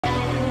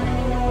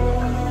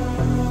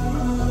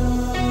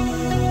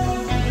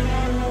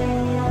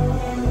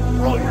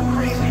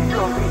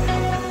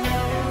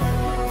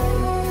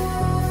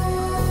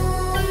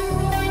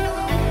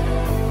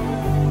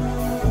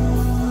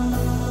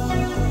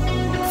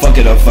Fuck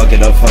it up, fuck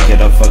it up, fuck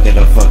it up, fuck it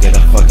up, fuck it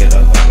up, fuck it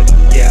up.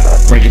 Yeah.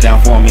 Break it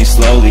down for me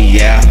slowly,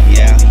 yeah.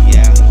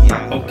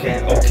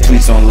 Okay.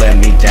 Please don't let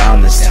me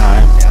down this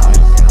time.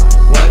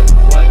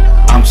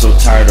 What? I'm so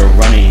tired of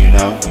running, you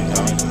know.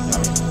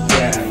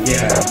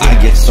 I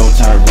get so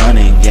tired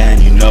running, yeah.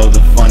 And you know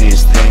the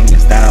funniest thing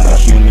is that I'm a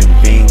human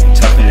being,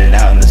 toughing it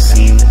out in the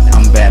scene.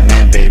 I'm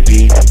Batman,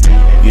 baby.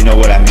 You know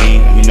what I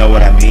mean? You know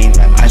what I mean?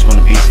 I just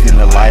wanna be in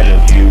the light of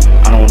you.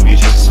 I don't wanna be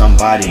just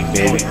somebody,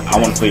 baby. I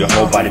wanna feel your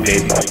whole body,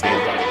 baby.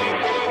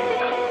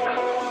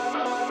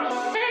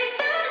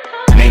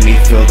 Make me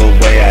feel the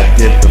way I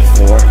did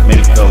before. Make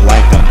me feel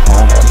like I'm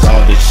home. Cause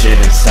all this shit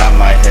inside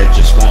my head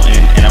just won't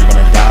end, and I'm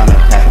running down the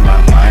path of my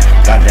mind.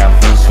 Goddamn,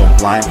 feeling so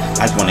blind.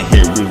 I just wanna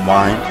hit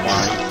rewind.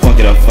 Fuck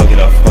it up, fuck it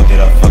up, fuck it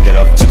up, fuck it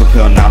up. Took a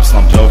pill, now I'm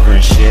slumped over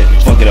and shit.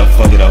 Fuck it up,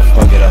 fuck it up,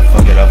 fuck it up,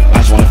 fuck it up. I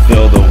just wanna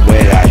feel the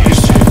way that I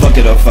used to. Fuck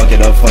it up, fuck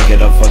it up, fuck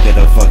it up, fuck it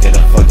up, fuck it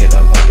up, fuck it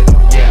up, fuck it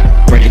up.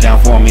 Yeah. Break it down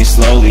for me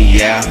slowly,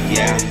 yeah.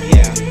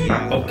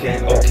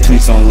 Okay.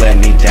 Please don't let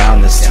me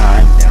down this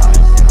time.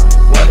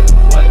 What?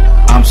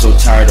 I'm so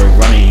tired of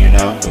running, you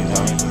know.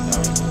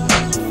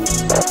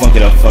 Fuck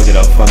it up, fuck it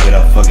up, fuck it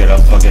up, fuck it up,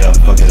 fuck it up,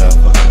 fuck it up,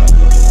 fuck it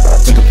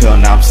up. Took a pill,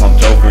 now I'm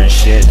slumped over and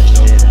shit.